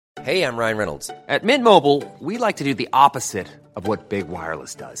Hey, I'm Ryan Reynolds. At Mint Mobile, we like to do the opposite of what Big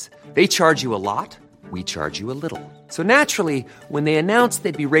Wireless does. They charge you a lot, we charge you a little. So naturally, when they announced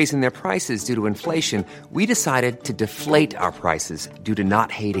they'd be raising their prices due to inflation, we decided to deflate our prices due to not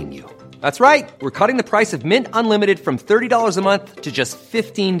hating you. That's right. We're cutting the price of Mint Unlimited from $30 a month to just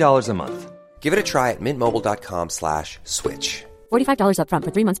 $15 a month. Give it a try at mintmobile.com/switch. $45 up front for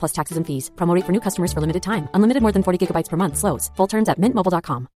 3 months plus taxes and fees. Promo rate for new customers for limited time. Unlimited more than 40 gigabytes per month. Slows full terms at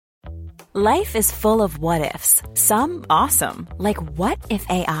mintmobile.com. Life is full of what-ifs. Some awesome, like what if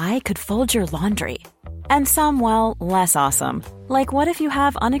AI could fold your laundry? And some, well, less awesome, like what if you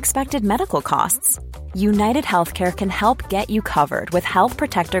have unexpected medical costs? United Healthcare can help get you covered with Health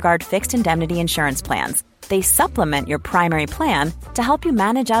Protector Guard fixed indemnity insurance plans. They supplement your primary plan to help you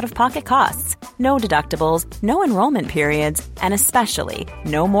manage out-of-pocket costs. No deductibles, no enrollment periods, and especially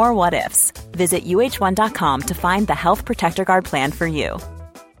no more what-ifs. Visit uh1.com to find the Health Protector Guard plan for you.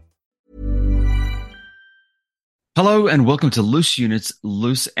 Hello and welcome to Loose Units,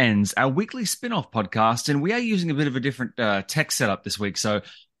 Loose Ends, our weekly spin-off podcast, and we are using a bit of a different tech setup this week, so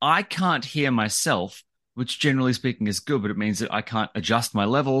I can't hear myself, which generally speaking is good, but it means that I can't adjust my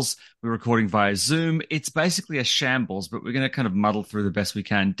levels. We're recording via Zoom. It's basically a shambles, but we're going to kind of muddle through the best we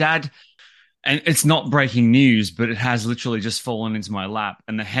can. Dad, and it's not breaking news, but it has literally just fallen into my lap,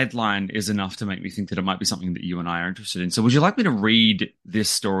 and the headline is enough to make me think that it might be something that you and I are interested in. So would you like me to read this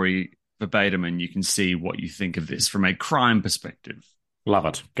story verbatim, and you can see what you think of this from a crime perspective? Love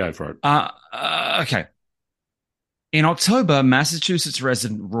it. Go for it. Okay. In October, Massachusetts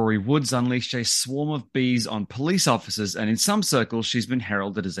resident Rory Woods unleashed a swarm of bees on police officers, and in some circles, she's been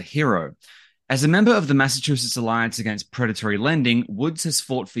heralded as a hero. As a member of the Massachusetts Alliance Against Predatory Lending, Woods has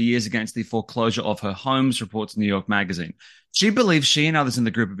fought for years against the foreclosure of her homes, reports New York Magazine. She believes she and others in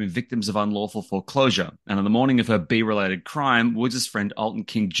the group have been victims of unlawful foreclosure, and on the morning of her bee-related crime, Woods' friend Alton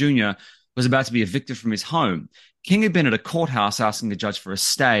King Jr. was about to be evicted from his home. King had been at a courthouse asking the judge for a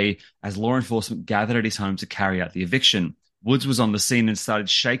stay as law enforcement gathered at his home to carry out the eviction. Woods was on the scene and started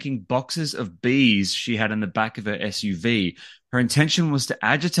shaking boxes of bees she had in the back of her SUV. Her intention was to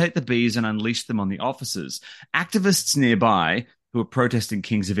agitate the bees and unleash them on the officers. Activists nearby who were protesting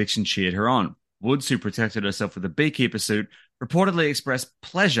King's eviction cheered her on. Woods, who protected herself with a beekeeper suit, reportedly expressed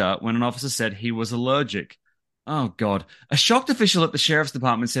pleasure when an officer said he was allergic. Oh, God. A shocked official at the sheriff's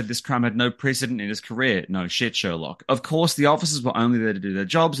department said this crime had no precedent in his career. No shit, Sherlock. Of course, the officers were only there to do their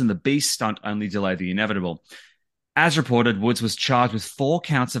jobs, and the bee stunt only delayed the inevitable. As reported, Woods was charged with 4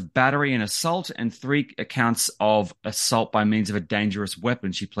 counts of battery and assault and 3 counts of assault by means of a dangerous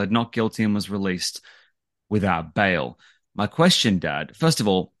weapon. She pled not guilty and was released without bail. My question, Dad, first of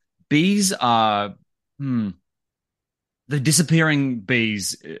all, bees are... the disappearing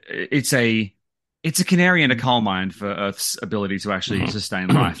bees, it's a canary in a coal mine for Earth's ability to actually sustain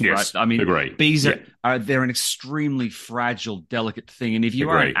life, yes, right? I mean, agree. Bees they're an extremely fragile, delicate thing. And if you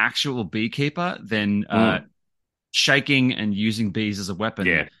are an actual beekeeper, then shaking and using bees as a weapon.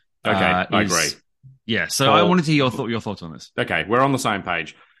 Yeah. Okay. I agree. Yeah. So I wanted to hear your thoughts on this. Okay. We're on the same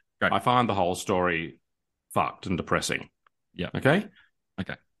page. Great. I find the whole story fucked and depressing. Yeah. Okay.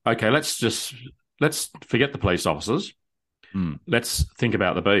 Okay. Let's forget the police officers. Let's think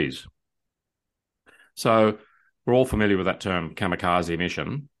about the bees. So we're all familiar with that term, kamikaze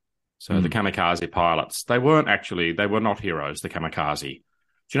mission. So the kamikaze pilots, they were not heroes, the kamikaze. Do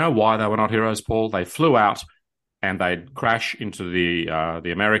you know why they were not heroes, Paul? They flew out and they'd crash into the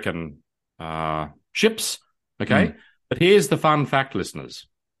American ships, okay? But here's the fun fact, listeners.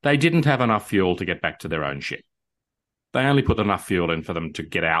 They didn't have enough fuel to get back to their own ship. They only put enough fuel in for them to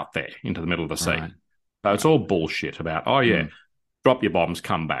get out there into the middle of the sea. Right. So it's all bullshit about, drop your bombs,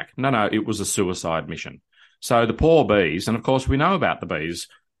 come back. No, it was a suicide mission. So the poor bees, and of course we know about the bees.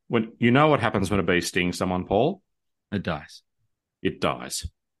 When you know what happens when a bee stings someone, Paul? It dies. It dies.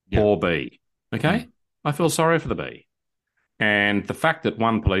 Yep. Poor bee. Okay? I feel sorry for the bee. And the fact that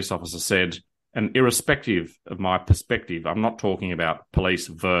one police officer said, and irrespective of my perspective, I'm not talking about police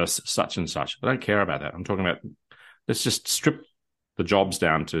versus such and such. I don't care about that. I'm talking about, let's just strip the jobs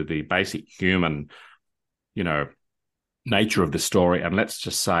down to the basic human, nature of the story. And let's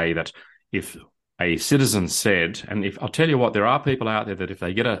just say that if a citizen said, and if I'll tell you what, there are people out there that if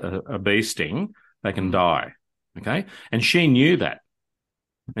they get a bee sting, they can die. Okay. And she knew that.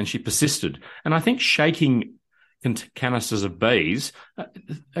 And she persisted. And I think shaking canisters of bees,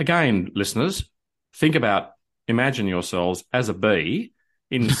 again, listeners, imagine yourselves as a bee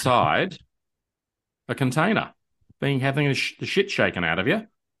inside a container, having the shit shaken out of you,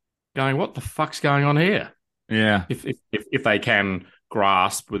 going, what the fuck's going on here? Yeah. If they can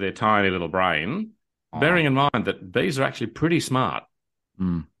grasp with their tiny little brain, bearing in mind that bees are actually pretty smart.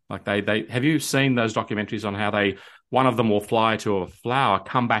 Like they have you seen those documentaries on how one of them will fly to a flower,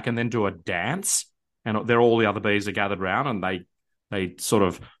 come back, and then do a dance, and all the other bees are gathered around, and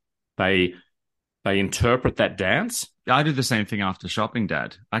they interpret that dance. I do the same thing after shopping,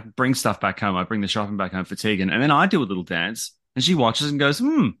 Dad. I bring stuff back home. I bring the shopping back home for Tegan, and then I do a little dance, and she watches and goes,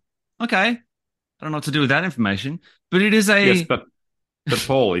 okay. I don't know what to do with that information, but it is Yes, but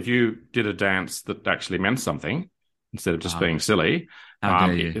Paul, if you did a dance that actually meant something instead of just being silly,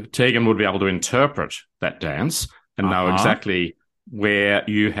 Tegan would be able to interpret that dance and know exactly where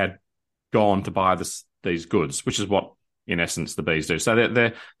you had gone to buy these goods, which is what, in essence, the bees do. So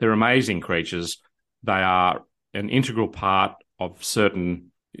they're amazing creatures. They are an integral part of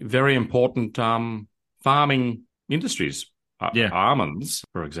certain very important farming industries. Almonds,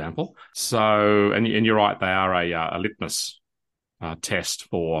 for example. So, and you're right, they are a litmus test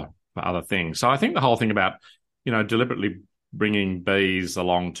for other things. So I think the whole thing about, deliberately bringing bees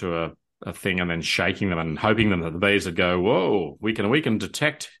along to a thing and then shaking them and hoping them that the bees would go, whoa, we can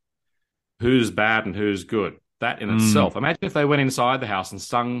detect who's bad and who's good. That in itself. Imagine if they went inside the house and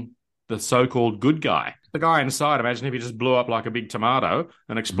stung the so-called good guy. The guy inside, imagine if he just blew up like a big tomato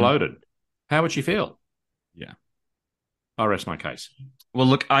and exploded. How would she feel? Yeah. I rest my case. Well,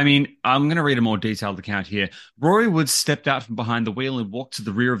 look, I mean, I'm going to read a more detailed account here. Rory Woods stepped out from behind the wheel and walked to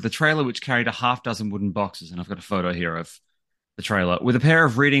the rear of the trailer, which carried a half dozen wooden boxes. And I've got a photo here of the trailer. With a pair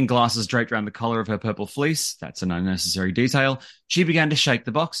of reading glasses draped around the collar of her purple fleece, that's an unnecessary detail, she began to shake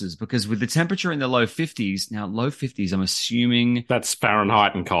the boxes because with the temperature in the low 50s, now low 50s, I'm assuming... That's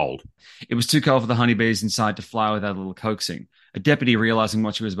Fahrenheit and cold. It was too cold for the honeybees inside to fly without a little coaxing. A deputy, realizing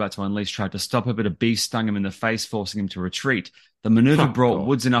what she was about to unleash, tried to stop her, but a bee stung him in the face, forcing him to retreat. The maneuver brought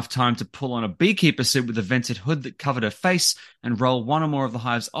Woods enough time to pull on a beekeeper suit with a vented hood that covered her face and roll one or more of the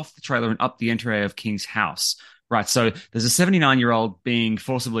hives off the trailer and up the entryway of King's house. Right, so there's a 79-year-old being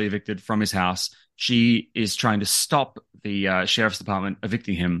forcibly evicted from his house. She is trying to stop the sheriff's department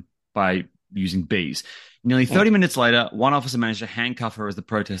evicting him by using bees. Nearly 30 minutes later, one officer managed to handcuff her as the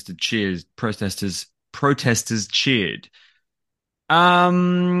protesters cheered.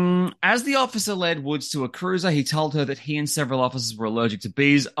 As the officer led Woods to a cruiser, he told her that he and several officers were allergic to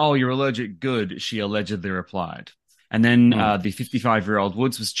bees. Oh, you're allergic? Good, she allegedly replied. And then the 55-year-old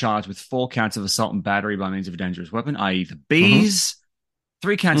Woods was charged with 4 counts of assault and battery by means of a dangerous weapon, i.e. the bees,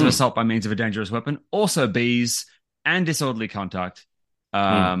 3 counts of assault by means of a dangerous weapon, also bees, and disorderly conduct.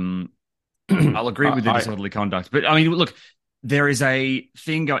 I'll agree with the disorderly conduct. But, I mean, look, there is a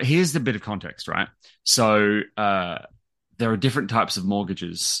thing going... Here's the bit of context, right? So there are different types of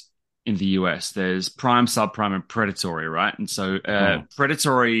mortgages in the US. There's prime, subprime, and predatory, right? And so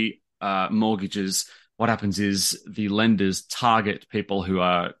predatory mortgages... What happens is the lenders target people who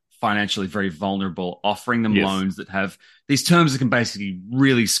are financially very vulnerable, offering them loans that have these terms that can basically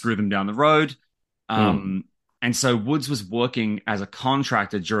really screw them down the road. And so Woods was working as a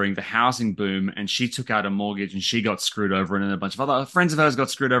contractor during the housing boom, and she took out a mortgage and she got screwed over, and then a bunch of other friends of hers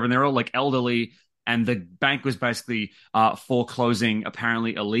got screwed over, and they're all like elderly, and the bank was basically foreclosing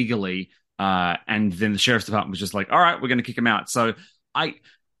apparently illegally. And then the sheriff's department was just like, all right, we're going to kick him out. So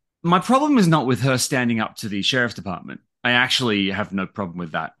my problem is not with her standing up to the sheriff's department. I actually have no problem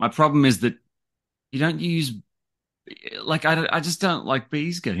with that. My problem is that you don't use, like, I just don't like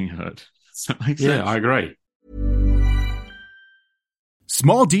bees getting hurt. Does that make sense? Yeah, I agree.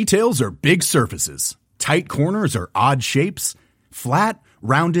 Small details are big surfaces. Tight corners are odd shapes. Flat,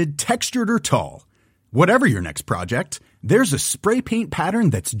 rounded, textured, or tall. Whatever your next project, there's a spray paint pattern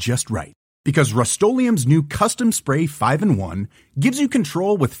that's just right. Because Rust-Oleum's new Custom Spray 5-in-1 gives you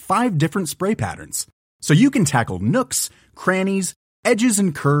control with 5 different spray patterns. So you can tackle nooks, crannies, edges,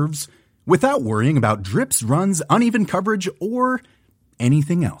 and curves without worrying about drips, runs, uneven coverage, or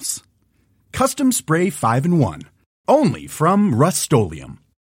anything else. Custom Spray 5-in-1. Only from Rust-Oleum.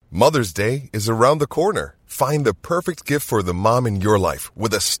 Mother's Day is around the corner. Find the perfect gift for the mom in your life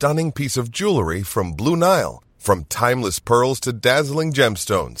with a stunning piece of jewelry from Blue Nile. From timeless pearls to dazzling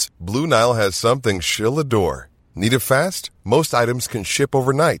gemstones, Blue Nile has something she'll adore. Need it fast? Most items can ship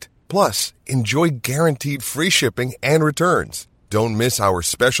overnight. Plus, enjoy guaranteed free shipping and returns. Don't miss our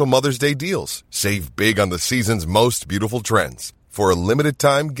special Mother's Day deals. Save big on the season's most beautiful trends. For a limited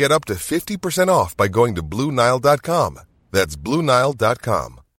time, get up to 50% off by going to BlueNile.com. That's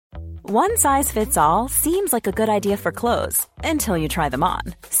BlueNile.com. One size fits all seems like a good idea for clothes until you try them on.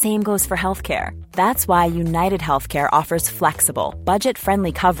 Same goes for healthcare. That's why United Healthcare offers flexible,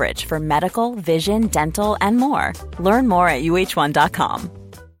 budget-friendly coverage for medical, vision, dental, and more. Learn more at UH1.com.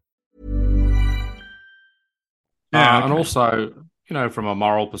 And also, from a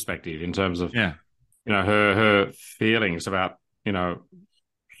moral perspective, in terms of, her feelings about,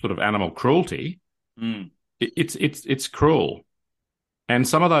 sort of animal cruelty, Mm. it's cruel. And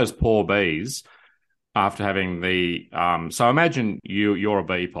some of those poor bees, after having the so imagine you're a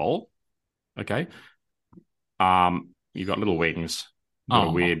bee, Paul. Okay. You've got little wings, got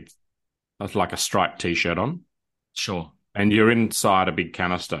a weird, that's like a striped t-shirt on. Sure. And you're inside a big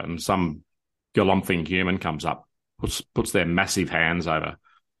canister, and some galumphing human comes up, puts their massive hands over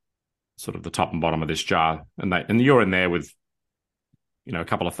sort of the top and bottom of this jar, and you're in there with, a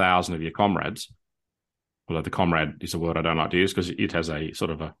couple of thousand of your comrades. Although the comrade is a word I don't like to use because it has a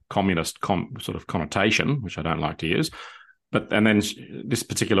sort of a communist sort of connotation, which I don't like to use. And then this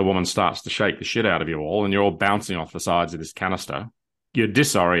particular woman starts to shake the shit out of you all, and you're all bouncing off the sides of this canister. You're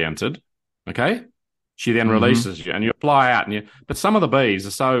disoriented, okay? She then releases you, and you fly out. But some of the bees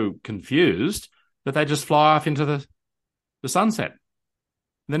are so confused that they just fly off into the sunset.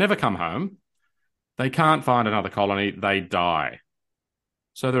 They never come home. They can't find another colony. They die.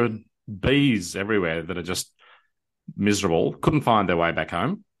 So there are bees everywhere that are just miserable, couldn't find their way back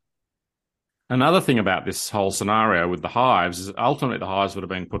home. Another thing about this whole scenario with the hives is ultimately the hives would have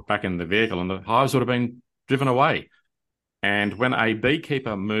been put back in the vehicle and the hives would have been driven away. And when a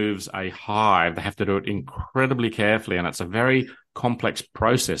beekeeper moves a hive, they have to do it incredibly carefully, and it's a very complex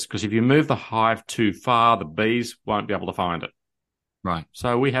process because if you move the hive too far, the bees won't be able to find it. Right.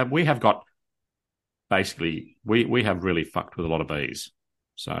 So we have got basically we have really fucked with a lot of bees.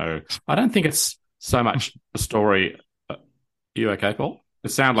 So I don't think it's so much the story. Are you okay, Paul? It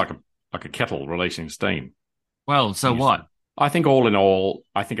sounds like a kettle releasing steam. Well, so what? I think all in all,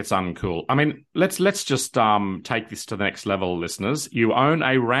 I think it's uncool. I mean, let's just take this to the next level, listeners. You own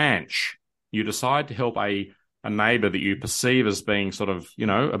a ranch. You decide to help a neighbor that you perceive as being sort of,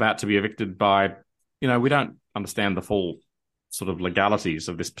 about to be evicted by, we don't understand the full sort of legalities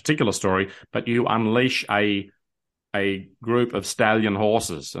of this particular story, but you unleash a group of stallion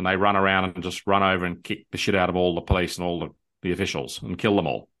horses and they run around and just run over and kick the shit out of all the police and all the officials and kill them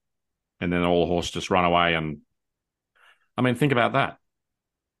all. And then all the horses just run away. And I mean, think about that.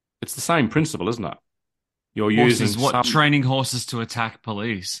 It's the same principle, isn't it? You're horses, using training horses to attack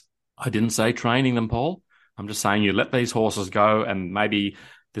police. I didn't say training them, Paul. I'm just saying you let these horses go and maybe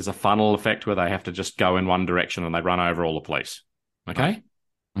there's a funnel effect where they have to just go in one direction and they run over all the police. Okay?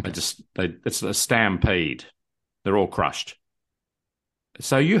 It's a stampede. They're all crushed.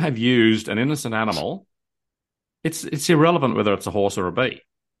 So you have used an innocent animal. It's irrelevant whether it's a horse or a bee,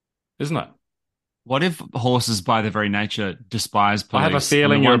 isn't it? What if horses, by their very nature, despise police? I have a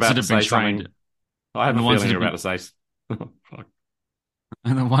feeling you're about to say something. I have a feeling you're about to say.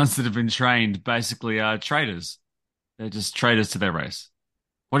 And the ones that have been trained basically are traitors. They're just traitors to their race.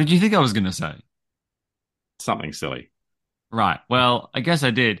 What did you think I was going to say? Something silly. Right. Well, I guess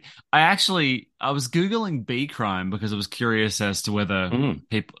I did. I was Googling bee crime because I was curious as to whether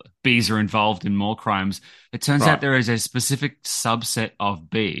bees are involved in more crimes. It turns out there is a specific subset of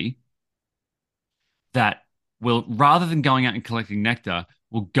bee that will, rather than going out and collecting nectar,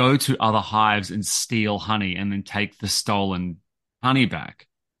 will go to other hives and steal honey and then take the stolen honey back.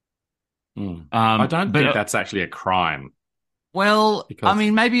 I don't think that's actually a crime. Well, I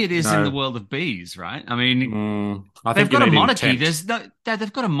mean, maybe it is in the world of bees, right? I mean, they've got a monarchy.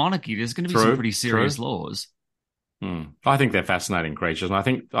 They've got a monarchy. There's going to be some pretty serious laws. I think they're fascinating creatures, and I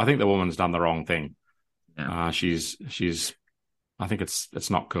think the woman's done the wrong thing. Yeah. I think it's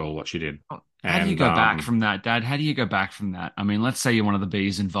not cool what she did. How do you go back from that, Dad? How do you go back from that? I mean, let's say you're one of the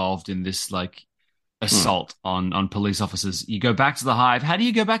bees involved in this assault on police officers. You go back to the hive. How do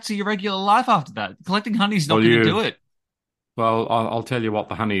you go back to your regular life after that? Collecting honey is not going to do it. Well, I'll tell you what,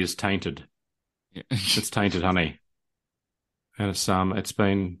 the honey is tainted. Yeah. It's tainted honey. And it's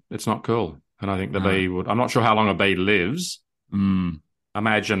not cool. And I think the bee would, I'm not sure how long a bee lives.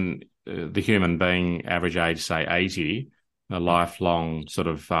 Imagine the human being average age, say 80, a lifelong sort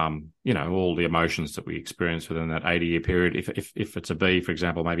of, all the emotions that we experience within that 80-year period. If it's a bee, for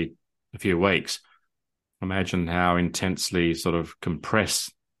example, maybe a few weeks, imagine how intensely sort of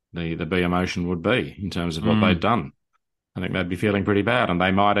compressed the bee emotion would be in terms of what they'd done. I think they'd be feeling pretty bad, and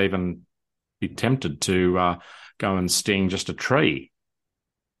they might even be tempted to go and sting just a tree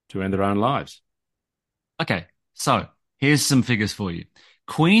to end their own lives. Okay, so here's some figures for you.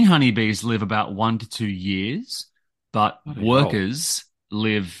 Queen honeybees live about 1 to 2 years, but workers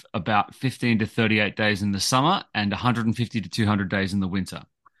live about 15 to 38 days in the summer and 150 to 200 days in the winter.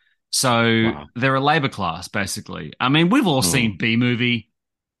 So they're a labor class, basically. I mean, we've all seen Bee Movie.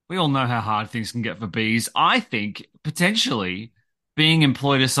 We all know how hard things can get for bees. I think potentially being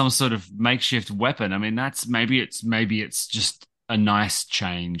employed as some sort of makeshift weapon. I mean, maybe it's just a nice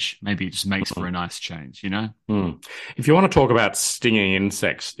change. Maybe it just makes for a nice change, you know? If you want to talk about stinging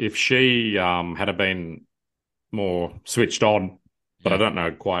insects, if she had been more switched on, but I don't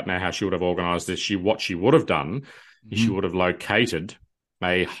know quite now how she would have organised this, what she would have done is she would have located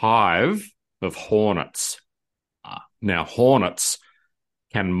a hive of hornets. Now, hornets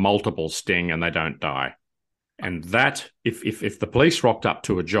can multiple sting and they don't die. And that, if the police rocked up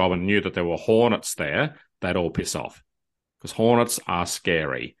to a job and knew that there were hornets there, they'd all piss off. Because hornets are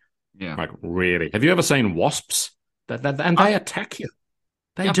scary. Yeah. Like, really. Have you ever seen wasps? And they attack you.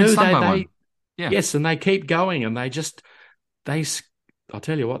 They do. Yes, and they keep going, and I'll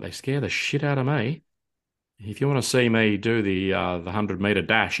tell you what, they scare the shit out of me. If you want to see me do the 100-meter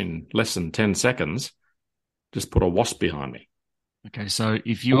dash in less than 10 seconds, just put a wasp behind me. Okay, so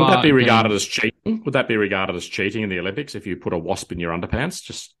if you would that be regarded as cheating? Would that be regarded as cheating in the Olympics if you put a wasp in your underpants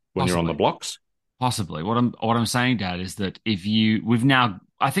just when you're on the blocks? Possibly. What I'm saying, Dad, is that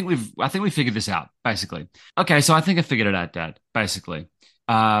I think we figured this out, basically. Okay, so I think I figured it out, Dad, basically.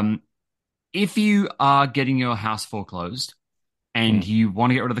 If you are getting your house foreclosed and you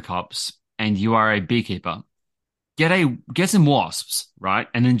want to get rid of the cops and you are a beekeeper, get some wasps, right?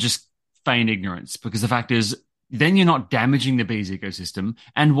 And then just feign ignorance, because the fact is, then you're not damaging the bees ecosystem,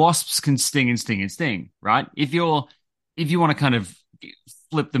 and wasps can sting and sting and sting, right? If you want to kind of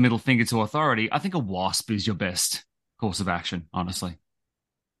flip the middle finger to authority, I think a wasp is your best course of action, honestly.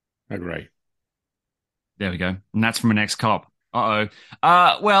 Agree. There we go. And that's from an ex-cop. Uh-oh.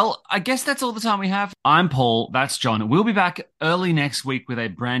 Well, I guess that's all the time we have. I'm Paul. That's John. We'll be back early next week with a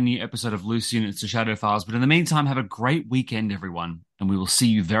brand new episode of Loose Units to Shadow Files. But in the meantime, have a great weekend, everyone. And we will see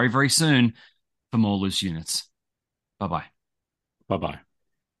you very, very soon for more Loose Units. Bye-bye. Bye-bye.